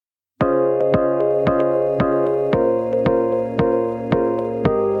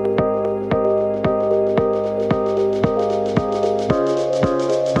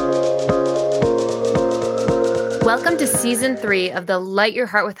to season 3 of the Light Your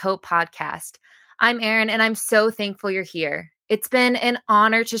Heart with Hope podcast. I'm Erin, and I'm so thankful you're here. It's been an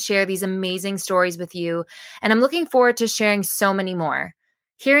honor to share these amazing stories with you, and I'm looking forward to sharing so many more.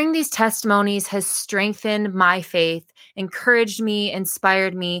 Hearing these testimonies has strengthened my faith, encouraged me,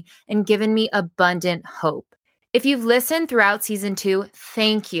 inspired me, and given me abundant hope. If you've listened throughout season 2,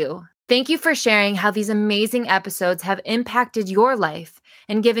 thank you. Thank you for sharing how these amazing episodes have impacted your life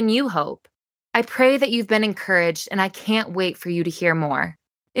and given you hope. I pray that you've been encouraged, and I can't wait for you to hear more.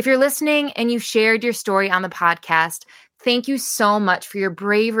 If you're listening and you shared your story on the podcast, thank you so much for your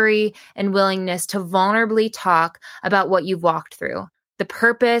bravery and willingness to vulnerably talk about what you've walked through, the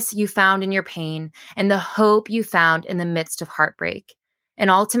purpose you found in your pain, and the hope you found in the midst of heartbreak. And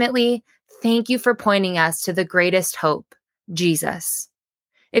ultimately, thank you for pointing us to the greatest hope, Jesus.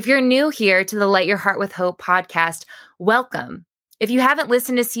 If you're new here to the Light Your Heart with Hope podcast, welcome. If you haven't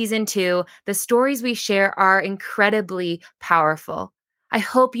listened to season 2, the stories we share are incredibly powerful. I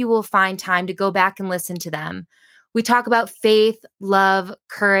hope you will find time to go back and listen to them. We talk about faith, love,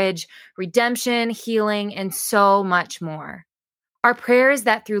 courage, redemption, healing, and so much more. Our prayer is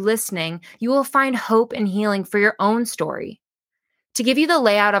that through listening, you will find hope and healing for your own story. To give you the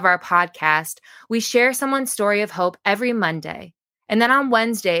layout of our podcast, we share someone's story of hope every Monday. And then on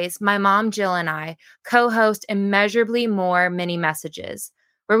Wednesdays, my mom, Jill, and I co-host Immeasurably More mini messages,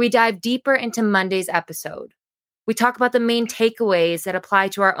 where we dive deeper into Monday's episode. We talk about the main takeaways that apply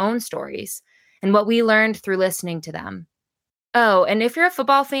to our own stories and what we learned through listening to them. Oh, and if you're a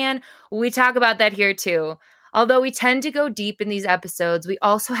football fan, we talk about that here too. Although we tend to go deep in these episodes, we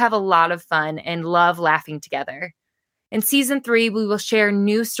also have a lot of fun and love laughing together. In season 3, we will share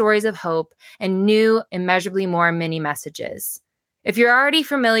new stories of hope and new Immeasurably More mini messages. If you're already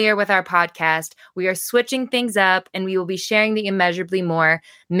familiar with our podcast, we are switching things up, and we will be sharing the Immeasurably More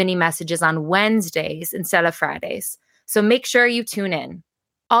mini messages on Wednesdays instead of Fridays. So make sure you tune in.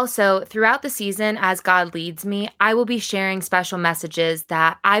 Also, throughout the season, as God leads me, I will be sharing special messages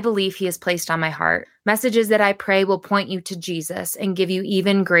that I believe He has placed on my heart. Messages that I pray will point you to Jesus and give you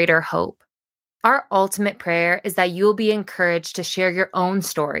even greater hope. Our ultimate prayer is that you will be encouraged to share your own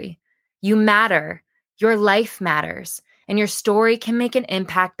story. You matter. Your life matters. And your story can make an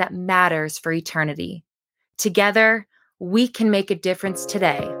impact that matters for eternity. Together, we can make a difference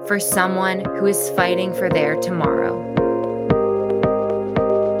today for someone who is fighting for their tomorrow.